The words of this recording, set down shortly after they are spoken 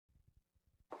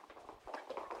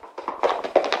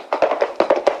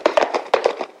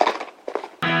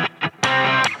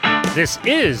This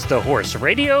is the Horse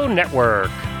Radio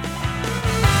Network.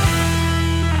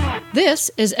 This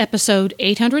is episode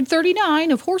 839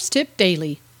 of Horse Tip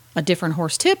Daily. A different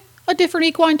horse tip, a different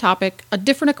equine topic, a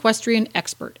different equestrian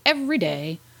expert every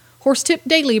day. Horse Tip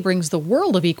Daily brings the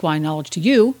world of equine knowledge to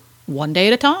you, one day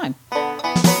at a time.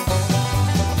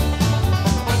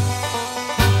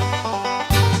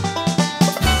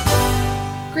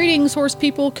 Greetings, horse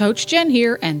people. Coach Jen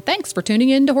here, and thanks for tuning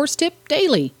in to Horse Tip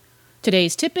Daily.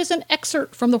 Today's tip is an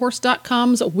excerpt from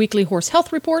thehorse.com's weekly horse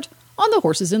health report on the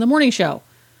Horses in the Morning show.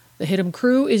 The Hit'em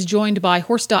crew is joined by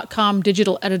Horse.com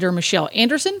digital editor Michelle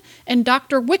Anderson and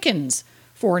Dr. Wickens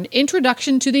for an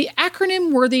introduction to the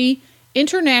acronym-worthy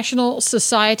International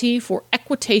Society for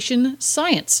Equitation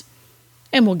Science.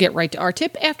 And we'll get right to our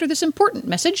tip after this important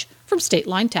message from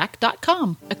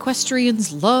StatelineTack.com.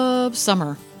 Equestrians love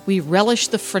summer. We relish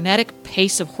the frenetic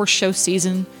pace of horse show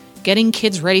season, getting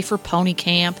kids ready for pony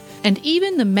camp, and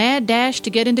even the mad dash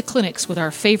to get into clinics with our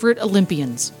favorite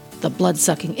Olympians. The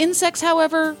blood-sucking insects,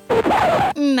 however,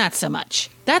 not so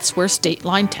much. That's where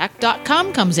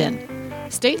StatelineTack.com comes in.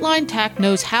 Stateline Tack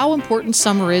knows how important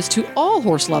summer is to all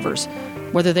horse lovers,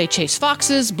 whether they chase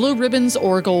foxes, blue ribbons,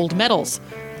 or gold medals.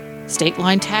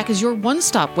 Stateline Tack is your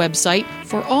one-stop website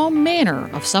for all manner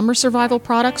of summer survival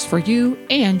products for you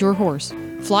and your horse.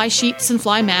 Fly sheets and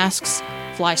fly masks,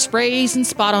 fly sprays and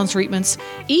spot-on treatments,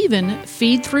 even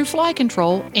feed-through fly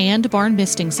control and barn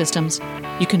misting systems.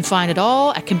 You can find it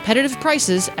all at competitive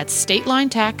prices at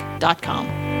StatelineTack.com.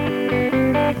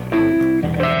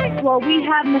 Well, we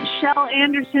have Michelle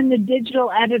Anderson, the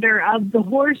digital editor of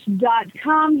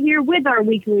thehorse.com, here with our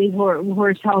weekly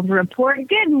horse health report.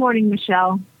 Good morning,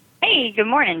 Michelle. Hey, good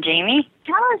morning, Jamie.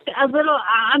 Tell us a little,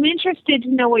 I'm interested to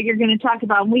know what you're going to talk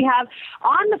about. We have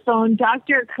on the phone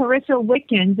Dr. Carissa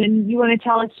Wickens, and you want to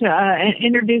tell us,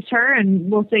 introduce her, and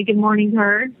we'll say good morning to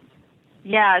her?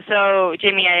 Yeah, so,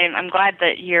 Jamie, I'm glad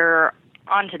that you're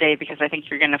on today because I think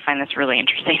you're going to find this really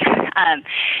interesting.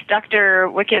 Dr.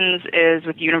 Wickens is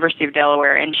with the University of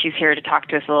Delaware, and she's here to talk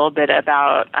to us a little bit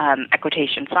about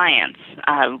equitation science.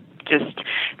 Just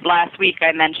last week,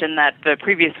 I mentioned that the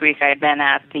previous week I had been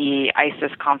at the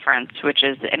ISIS conference, which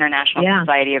is the International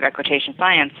Society of Equitation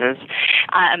Sciences.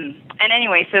 And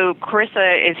anyway, so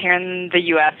Carissa is here in the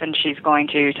U.S., and she's going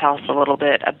to tell us a little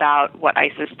bit about what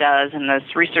ISIS does and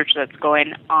this research that's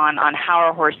going on how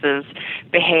our horses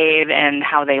behave and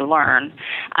how they learn.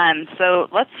 So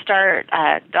let's start.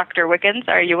 Dr. Wickens,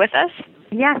 are you with us?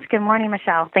 Yes. Good morning,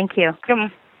 Michelle. Thank you.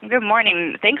 Good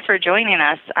morning. Thanks for joining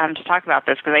us to talk about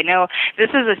this, because I know this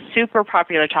is a super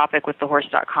popular topic with the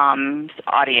Horse.com's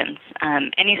audience.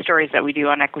 Any stories that we do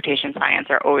on equitation science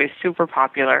are always super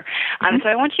popular. So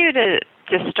I want you to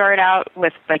start out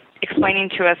with explaining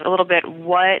to us a little bit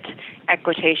what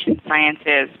equitation science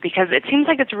is, because it seems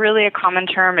like it's really a common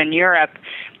term in Europe,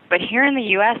 but here in the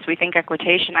U.S. we think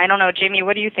equitation. I don't know, Jamie,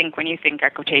 what do you think when you think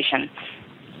equitation?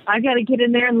 I got to get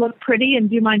in there and look pretty and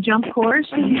do my jump course.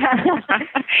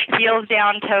 Heels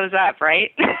down, toes up,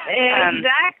 right?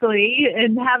 Exactly,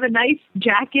 and have a nice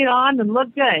jacket on and look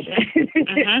good.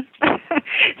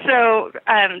 So,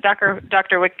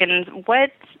 Dr. Wickens,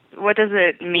 what does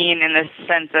it mean in the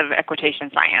sense of equitation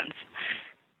science?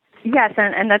 Yes,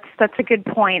 and that's a good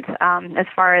point. As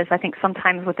far as I think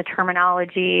sometimes with the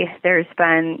terminology, there's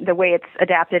been the way it's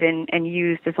adapted and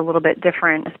used is a little bit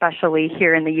different, especially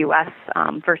here in the U.S.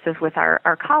 Versus with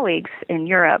our colleagues in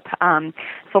Europe.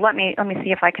 So let me see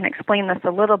if I can explain this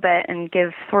a little bit and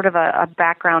give sort of a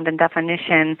background and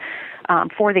definition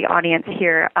for the audience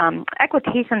here.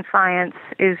 Equitation science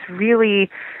is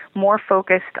really more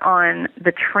focused on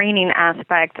the training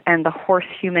aspect and the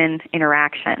horse-human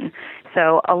interaction.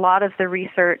 So a lot of the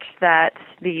research that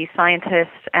the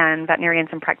scientists and veterinarians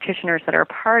and practitioners that are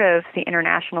part of the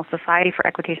International Society for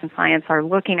Equitation Science are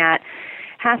looking at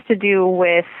has to do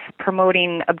with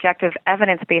promoting objective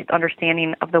evidence-based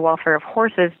understanding of the welfare of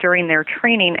horses during their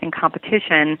training and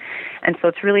competition. And so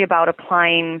it's really about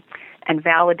applying and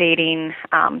validating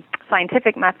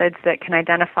scientific methods that can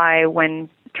identify when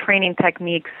training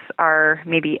techniques are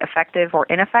maybe effective or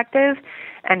ineffective,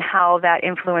 and how that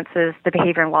influences the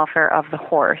behavior and welfare of the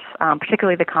horse,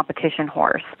 particularly the competition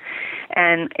horse.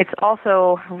 And it's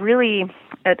also really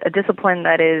a discipline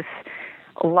that is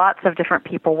lots of different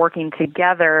people working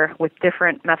together with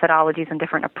different methodologies and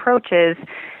different approaches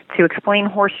to explain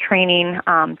horse training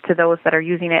to those that are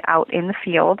using it out in the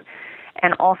field,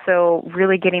 and also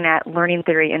really getting at learning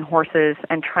theory in horses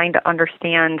and trying to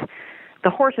understand the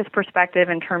horse's perspective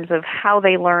in terms of how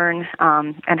they learn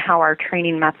and how our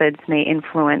training methods may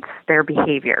influence their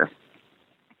behavior.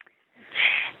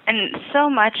 And so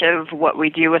much of what we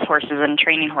do with horses and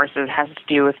training horses has to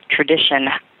do with tradition.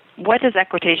 what does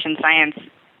equitation science,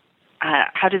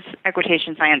 how does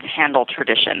equitation science handle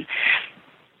tradition?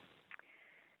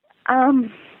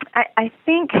 I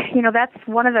think, that's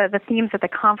one of the themes at the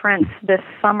conference this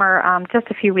summer, just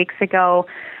a few weeks ago,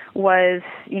 was,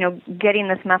 getting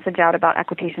this message out about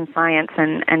equitation science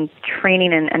and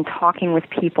training and talking with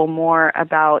people more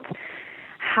about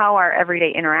how our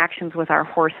everyday interactions with our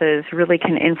horses really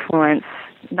can influence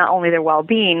not only their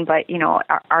well-being, but,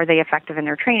 are they effective in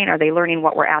their training? Are they learning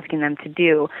what we're asking them to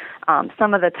do?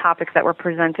 Some of the topics that were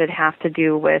presented have to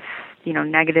do with,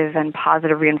 negative and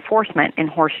positive reinforcement in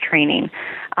horse training.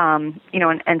 And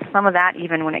some of that,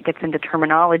 even when it gets into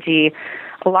terminology,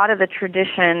 a lot of the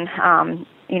tradition,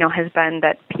 has been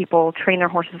that people train their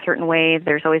horses a certain way.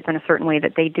 There's always been a certain way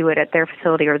that they do it at their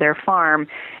facility or their farm.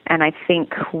 And I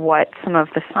think what some of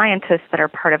the scientists that are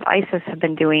part of ISIS have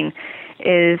been doing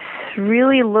is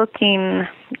really looking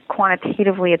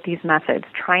quantitatively at these methods,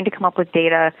 trying to come up with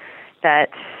data that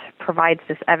provides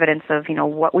this evidence of,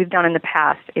 what we've done in the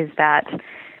past. Is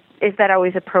that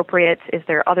always appropriate? Is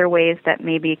there other ways that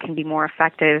maybe can be more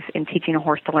effective in teaching a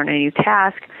horse to learn a new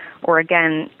task? Or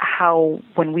again, how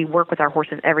when we work with our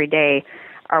horses every day,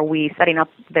 are we setting up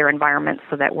their environment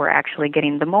so that we're actually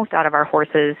getting the most out of our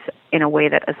horses in a way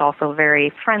that is also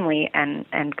very friendly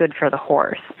and good for the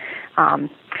horse? I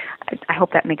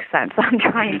hope that makes sense. I'm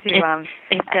trying to...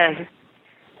 It does.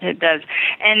 It does.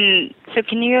 And so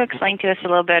can you explain to us a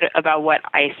little bit about what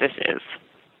ISIS is?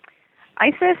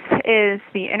 ISIS is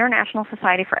the International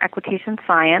Society for Equitation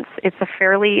Science. It's a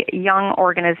fairly young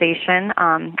organization.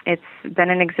 It's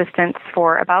been in existence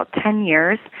for about 10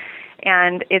 years,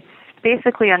 and it's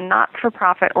basically a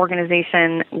not-for-profit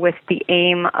organization with the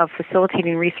aim of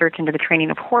facilitating research into the training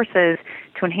of horses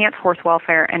to enhance horse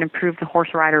welfare and improve the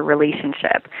horse-rider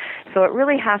relationship. So it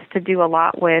really has to do a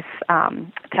lot with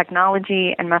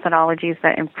technology and methodologies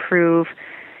that improve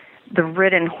the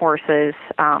ridden horses'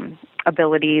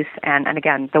 abilities and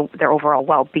again, their overall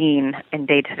well-being in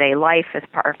day-to-day life as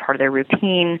part of their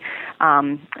routine.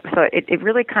 So it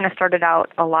really kind of started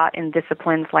out a lot in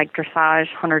disciplines like dressage,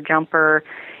 hunter-jumper,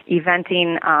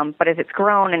 eventing, but as it's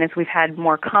grown and as we've had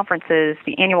more conferences,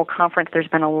 the annual conference, there's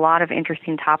been a lot of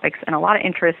interesting topics and a lot of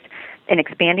interest in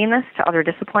expanding this to other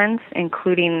disciplines,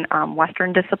 including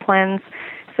Western disciplines,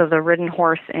 so the ridden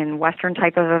horse in Western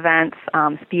type of events,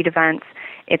 speed events.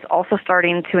 It's also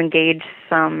starting to engage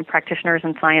some practitioners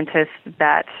and scientists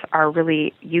that are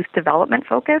really youth development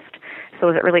focused. So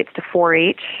as it relates to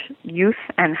 4-H youth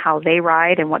and how they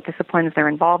ride and what disciplines they're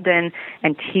involved in,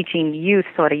 and teaching youth,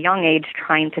 so at a young age,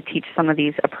 trying to teach some of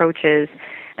these approaches,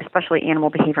 especially animal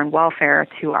behavior and welfare,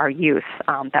 to our youth.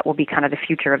 That will be kind of the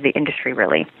future of the industry,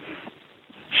 really.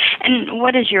 And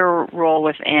what is your role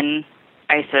within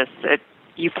ISIS?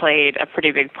 You played a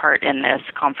pretty big part in this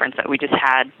conference that we just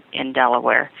had in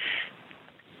Delaware.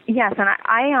 Yes, and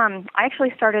I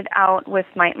actually started out with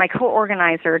my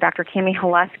co-organizer, Dr. Cami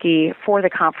Haleski, for the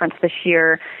conference this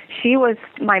year. She was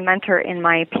my mentor in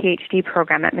my PhD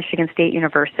program at Michigan State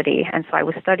University, and so I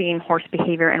was studying horse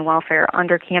behavior and welfare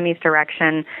under Cami's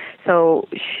direction. So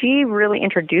she really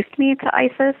introduced me to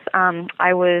ISIS.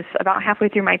 I was about halfway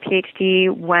through my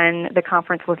PhD when the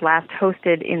conference was last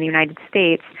hosted in the United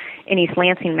States in East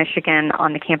Lansing, Michigan,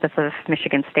 on the campus of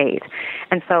Michigan State.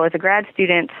 And so as a grad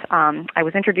student, I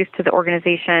was introduced to the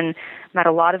organization, met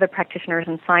a lot of the practitioners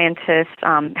and scientists,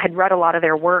 had read a lot of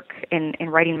their work in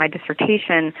writing my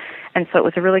dissertation, and so it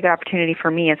was a really good opportunity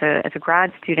for me as a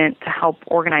grad student to help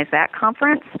organize that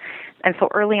conference. And so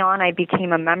early on, I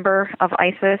became a member of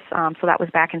ISIS, so that was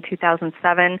back in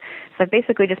 2007. So I've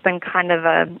basically just been kind of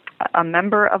a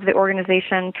member of the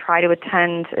organization, try to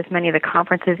attend as many of the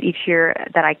conferences each year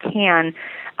that I can,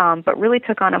 but really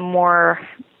took on a more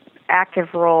active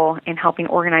role in helping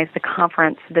organize the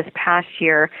conference this past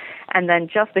year. And then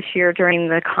just this year during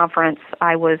the conference,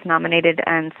 I was nominated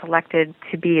and selected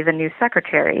to be the new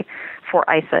secretary for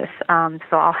ISIS.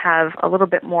 So I'll have a little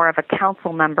bit more of a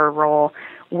council member role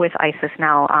with ISIS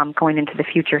now going into the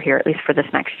future here, at least for this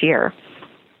next year.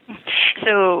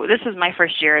 So this is my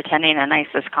first year attending an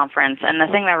ISIS conference, and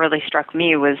the thing that really struck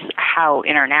me was how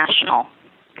international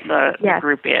the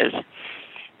group is.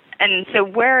 And so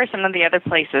where are some of the other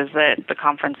places that the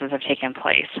conferences have taken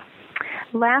place?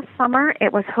 Last summer,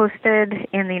 it was hosted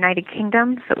in the United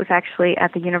Kingdom, so it was actually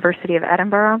at the University of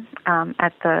Edinburgh,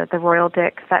 at the Royal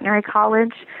Dick Veterinary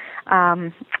College.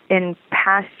 In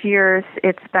past years,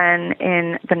 it's been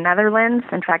in the Netherlands.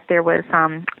 In fact, there was,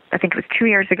 I think it was 2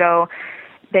 years ago,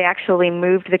 they actually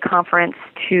moved the conference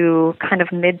to kind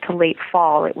of mid to late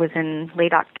fall. It was in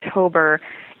late October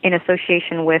in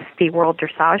association with the World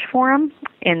Dressage Forum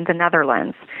in the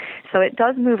Netherlands. So it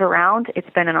does move around. It's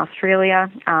been in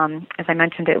Australia. As I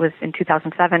mentioned, it was in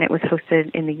 2007. It was hosted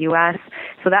in the U.S.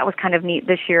 So that was kind of neat.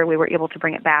 This year we were able to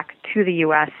bring it back to the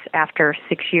U.S. after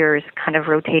 6 years, kind of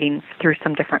rotating through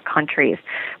some different countries.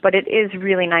 But it is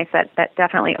really nice that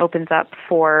definitely opens up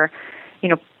for,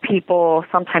 people.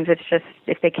 Sometimes it's just,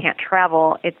 if they can't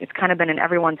travel, it's kind of been in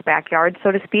everyone's backyard,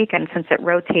 so to speak. And since it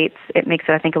rotates, it makes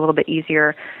it, I think, a little bit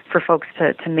easier for folks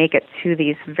to make it to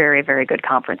these very, very good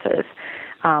conferences.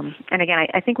 And again,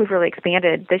 I think we've really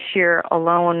expanded. This year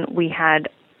alone, we had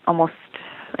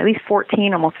at least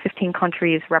 14, almost 15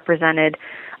 countries represented.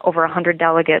 Over 100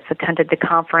 delegates attended the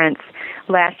conference.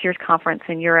 Last year's conference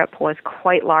in Europe was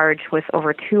quite large, with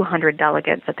over 200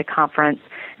 delegates at the conference.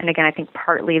 And again, I think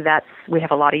partly we have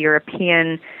a lot of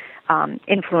European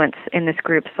influence in this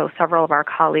group. So several of our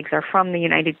colleagues are from the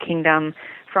United Kingdom,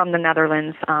 from the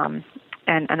Netherlands,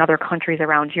 and other countries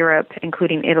around Europe,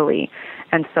 including Italy.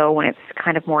 And so when it's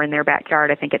kind of more in their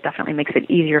backyard, I think it definitely makes it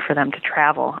easier for them to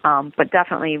travel. But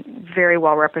definitely very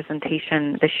well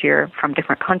representation this year from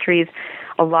different countries,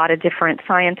 a lot of different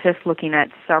scientists looking at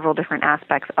several different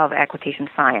aspects of equitation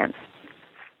science.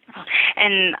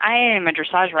 And I am a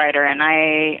dressage rider, and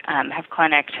I have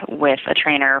clinicked with a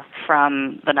trainer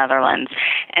from the Netherlands.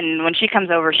 And when she comes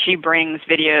over, she brings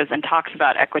videos and talks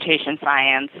about equitation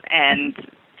science and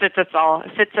sits us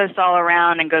all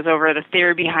around and goes over the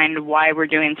theory behind why we're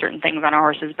doing certain things on a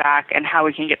horse's back and how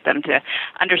we can get them to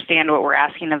understand what we're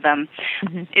asking of them.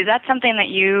 Mm-hmm. Is that something that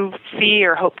you see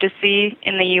or hope to see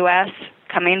in the U.S.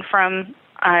 coming from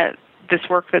this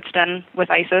work that's done with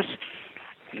ISIS?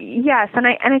 Yes, and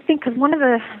I think because one of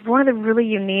the really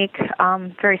unique,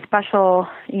 very special,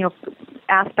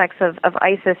 aspects of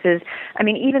ISIS is,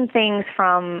 even things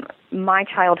from my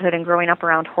childhood and growing up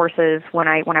around horses. When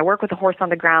I work with a horse on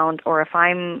the ground, or if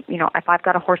I've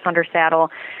got a horse under saddle,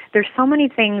 there's so many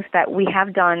things that we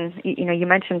have done. You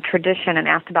mentioned tradition and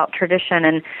asked about tradition,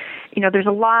 and there's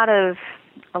a lot of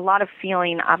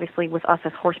feeling, obviously, with us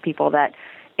as horse people that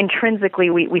intrinsically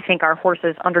we think our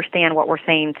horses understand what we're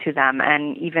saying to them,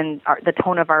 and even the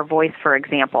tone of our voice, for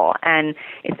example. And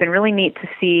it's been really neat to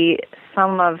see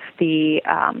some of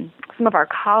our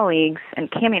colleagues, and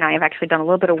Cammie and I have actually done a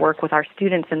little bit of work with our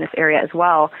students in this area as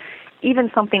well. Even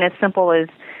something as simple as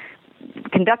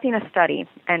conducting a study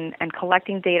and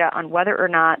collecting data on whether or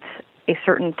not a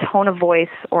certain tone of voice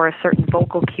or a certain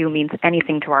vocal cue means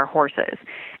anything to our horses.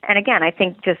 And again, I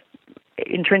think just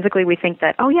intrinsically we think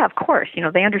that, oh yeah, of course,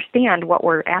 they understand what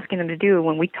we're asking them to do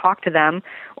when we talk to them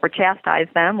or chastise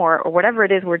them or whatever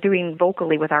it is we're doing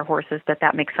vocally with our horses,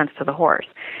 that makes sense to the horse.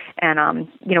 And,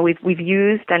 we've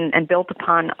used and built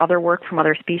upon other work from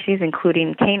other species,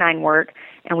 including canine work,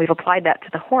 and we've applied that to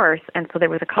the horse. And so there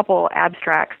was a couple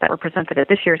abstracts that were presented at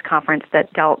this year's conference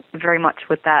that dealt very much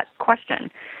with that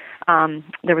question.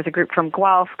 There was a group from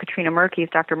Guelph,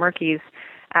 Dr. Merkies,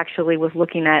 actually was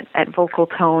looking at vocal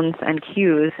tones and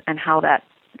cues and how that,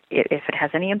 if it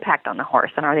has any impact on the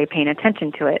horse, and are they paying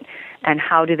attention to it, and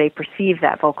how do they perceive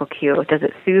that vocal cue? Does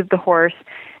it soothe the horse?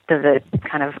 Does it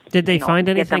kind of did they find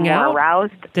anything get them more out?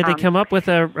 Aroused? Did they come up with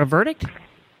a verdict?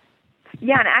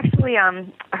 Yeah, and actually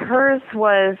hers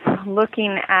was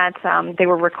looking at, they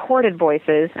were recorded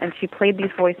voices, and she played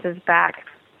these voices back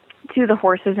to the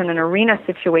horses in an arena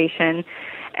situation.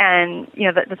 And,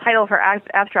 the title of her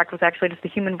abstract was actually, Does the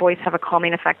Human Voice Have a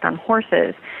Calming Effect on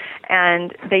Horses?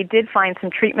 And they did find some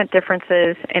treatment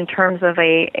differences in terms of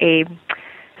a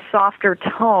softer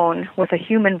tone with a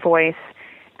human voice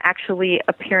actually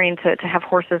appearing to have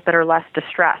horses that are less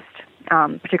distressed,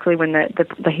 particularly when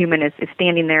the human is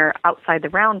standing there outside the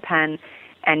round pen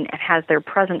and has their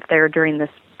presence there during this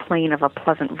playing of a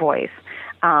pleasant voice.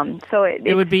 So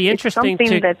it would be interesting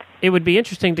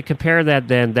to compare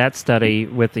that study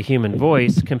with the human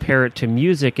voice, compare it to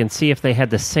music, and see if they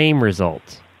had the same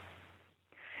results.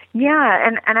 Yeah,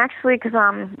 and actually, because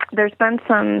there's been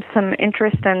some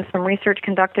interest and some research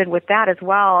conducted with that as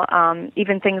well.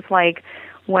 Even things like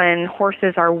when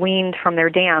horses are weaned from their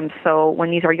dams. So when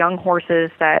these are young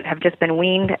horses that have just been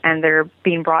weaned and they're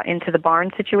being brought into the barn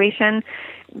situation,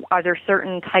 are there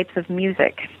certain types of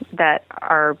music that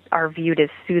are viewed as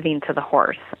soothing to the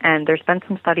horse? And there's been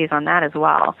some studies on that as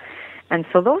well. And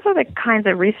so those are the kinds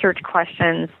of research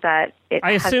questions that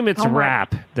I assume it's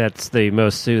rap that's the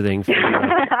most soothing for you.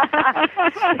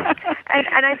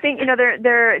 And I think,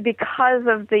 they're because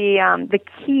of the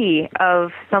key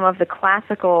of some of the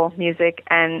classical music,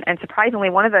 and surprisingly,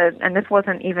 and this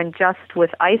wasn't even just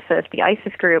with the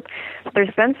ISIS group,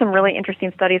 there's been some really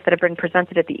interesting studies that have been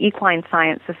presented at the Equine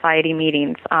Science Society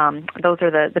meetings. Those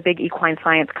are the big equine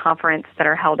science conference that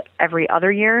are held every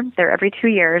other year. They're every 2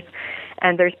 years.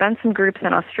 And there's been some groups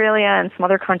in Australia and some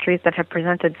other countries that have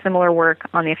presented similar work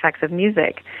on the effects of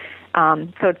music.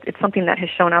 So it's something that has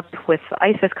shown up with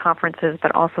ISIS conferences,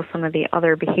 but also some of the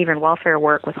other behavior and welfare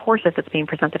work with horses that's being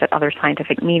presented at other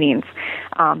scientific meetings.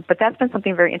 But that's been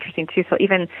something very interesting, too. So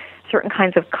even certain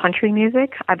kinds of country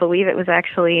music, I believe it was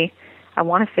actually, I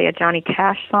want to say, a Johnny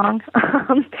Cash song.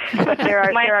 But there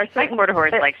are my quarter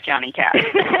horse likes Johnny Cash.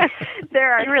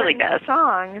 There are really does.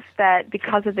 songs that,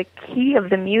 because of the key of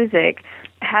the music,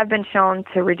 have been shown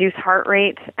to reduce heart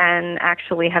rate and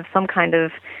actually have some kind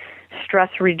of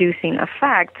stress-reducing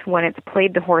effect when it's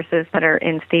played to horses that are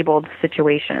in stabled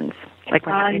situations. Like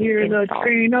when I hear the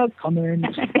train coming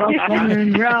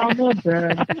round the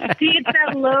bend. See, it's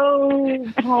that low,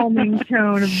 calming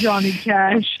tone of Johnny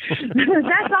Cash.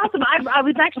 That's awesome. I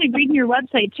was actually reading your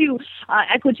website, too,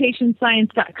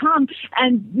 equitationscience.com,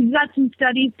 and you've got some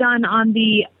studies done on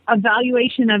the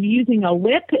evaluation of using a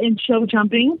whip in show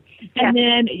jumping, and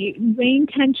then rein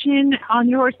tension on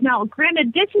your horse. Now,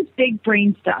 granted, this is big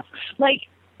brain stuff. Like,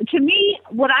 to me,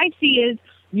 what I see is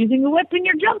using a whip in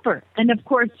your jumper. And, of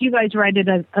course, you guys write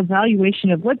an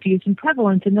evaluation of whip use and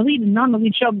prevalence in the lead and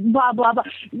non-elite show, blah, blah, blah.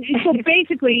 So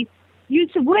basically,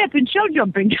 use a whip in show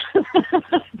jumping.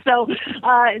 So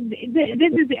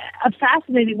this is a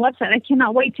fascinating website. I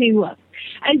cannot wait to...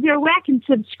 Is there a way I can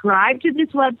subscribe to this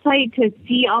website to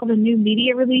see all the new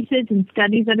media releases and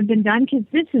studies that have been done? Because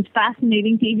this is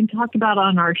fascinating to even talk about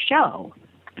on our show.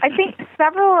 I think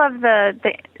several of the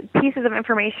pieces of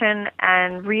information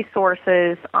and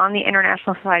resources on the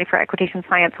International Society for Equitation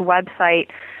Science website,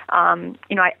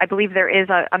 I believe there is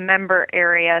a member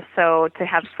area, so to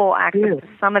have full access to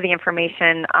some of the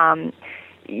information,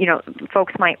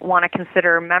 folks might want to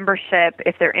consider membership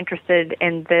if they're interested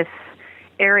in this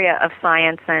area of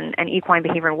science and equine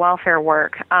behavior and welfare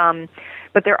work.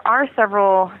 But there are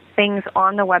several things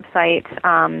on the website.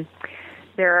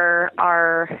 There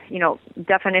are,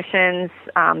 definitions,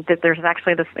 that there's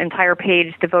actually this entire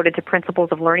page devoted to principles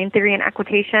of learning theory and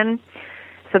equitation.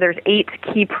 So there's 8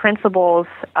 key principles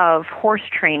of horse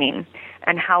training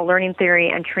and how learning theory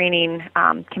and training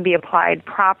can be applied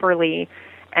properly,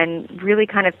 and really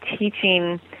kind of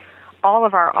teaching all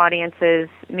of our audiences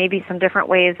maybe some different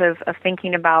ways of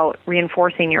thinking about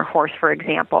reinforcing your horse, for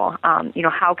example.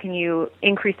 How can you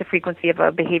increase the frequency of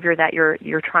a behavior that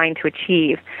you're trying to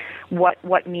achieve?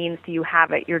 What means do you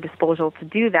have at your disposal to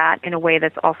do that in a way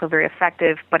that's also very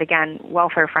effective, but again,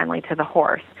 welfare friendly to the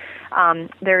horse?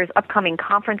 There's upcoming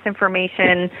conference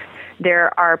information.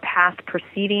 There are past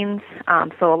proceedings.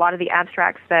 So a lot of the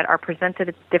abstracts that are presented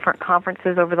at different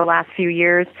conferences over the last few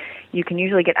years, you can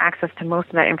usually get access to most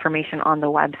of that information on the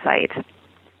website.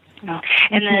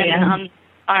 And then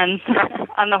on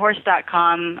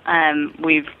thehorse.com,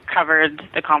 we've covered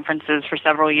the conferences for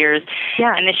several years.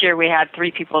 Yeah. And this year we had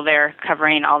 3 people there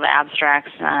covering all the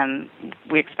abstracts.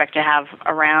 We expect to have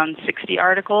around 60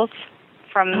 articles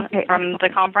from the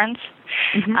conference.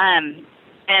 Mm-hmm.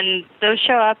 And those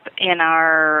show up in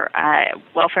our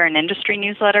welfare and industry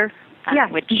newsletter,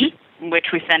 which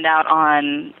we send out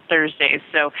on Thursdays.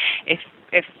 So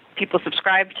if people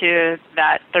subscribe to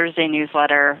that Thursday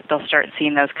newsletter, they'll start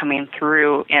seeing those coming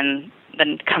through in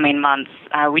the coming months.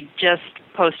 We just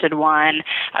posted one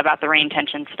about the rein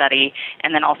tension study,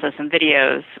 and then also some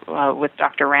videos with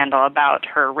Dr. Randall about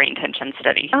her rein tension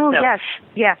study. Oh, yes.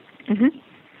 Yeah. Mm-hmm.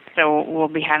 So we'll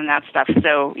be having that stuff.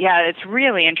 So, yeah, it's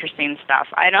really interesting stuff.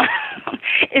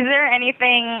 Is there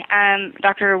anything,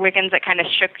 Dr. Wickens, that kind of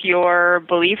shook your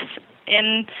beliefs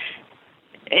in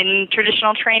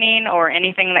traditional training, or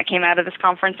anything that came out of this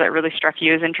conference that really struck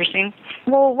you as interesting?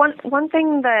 Well, one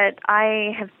thing that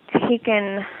I have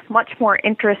taken much more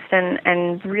interest in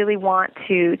and really want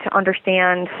to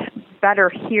understand better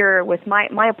here with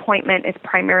my appointment is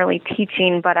primarily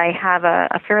teaching, but I have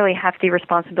a fairly hefty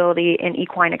responsibility in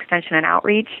equine extension and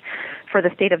outreach for the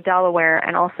state of Delaware,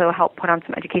 and also help put on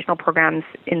some educational programs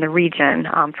in the region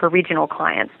for regional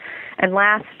clients. And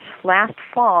last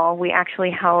fall, we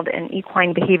actually held an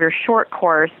equine behavior short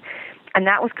course, and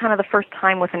that was kind of the first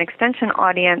time with an extension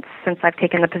audience since I've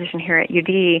taken the position here at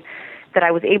UD that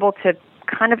I was able to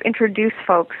kind of introduce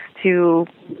folks to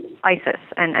ISIS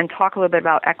and talk a little bit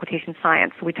about equitation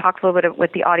science. We talked a little bit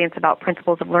with the audience about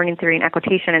principles of learning theory and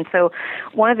equitation. And so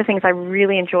one of the things I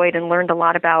really enjoyed and learned a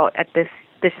lot about at this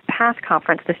past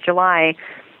conference this July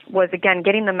was, again,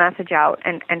 getting the message out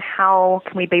and how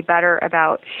can we be better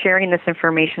about sharing this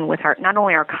information with not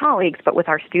only our colleagues, but with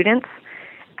our students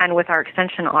and with our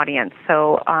extension audience.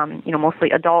 So, mostly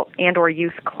adult and or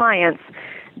youth clients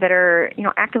that are,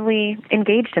 actively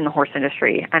engaged in the horse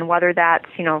industry, and whether that's,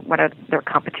 whether their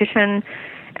competition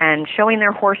and showing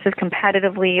their horses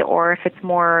competitively, or if it's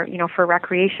more, for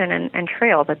recreation and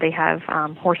trail, that they have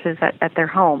horses at their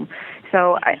home.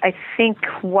 So I think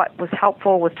what was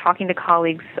helpful was talking to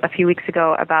colleagues a few weeks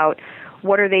ago about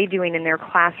what are they doing in their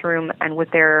classroom and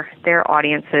with their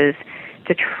audiences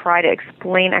to try to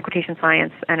explain equitation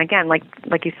science. And again, like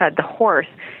you said, the horse,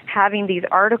 having these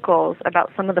articles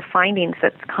about some of the findings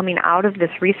that's coming out of this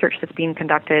research that's being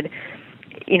conducted,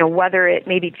 whether it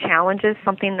maybe challenges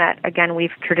something that, again,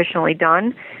 we've traditionally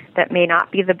done that may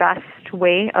not be the best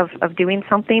way of doing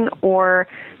something, or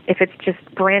if it's just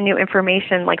brand new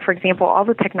information, like, for example, all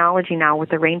the technology now with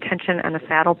the rein tension and the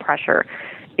saddle pressure.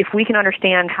 If we can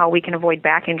understand how we can avoid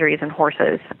back injuries in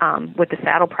horses with the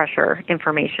saddle pressure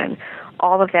information,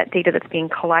 all of that data that's being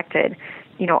collected,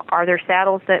 are there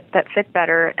saddles that fit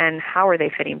better, and how are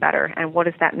they fitting better, and what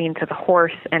does that mean to the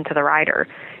horse and to the rider?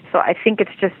 So I think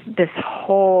it's just this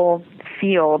whole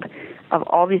field of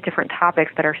all these different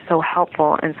topics that are so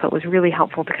helpful, and so it was really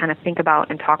helpful to kind of think about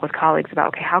and talk with colleagues about,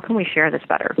 okay, how can we share this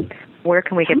better? Where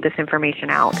can we get this information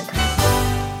out?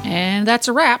 And that's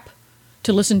a wrap.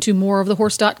 To listen to more of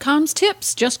thehorse.com's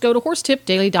tips, just go to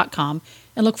horsetipdaily.com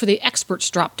and look for the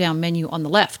experts drop-down menu on the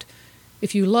left.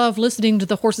 If you love listening to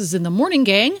the Horses in the Morning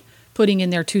gang, putting in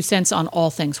their 2 cents on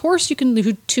all things horse, you can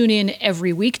tune in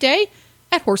every weekday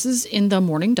at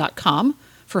horsesinthemorning.com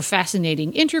for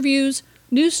fascinating interviews,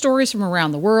 news stories from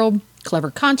around the world, clever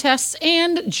contests,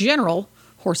 and general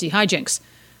horsey hijinks.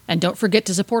 And don't forget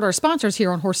to support our sponsors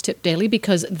here on Horse Tip Daily,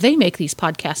 because they make these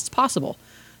podcasts possible.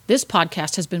 This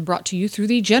podcast has been brought to you through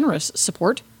the generous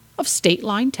support of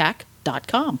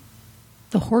StatelineTack.com.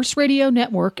 The Horse Radio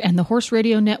Network and the Horse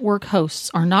Radio Network hosts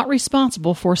are not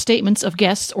responsible for statements of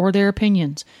guests or their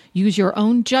opinions. Use your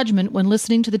own judgment when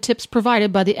listening to the tips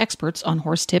provided by the experts on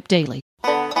Horse Tip Daily.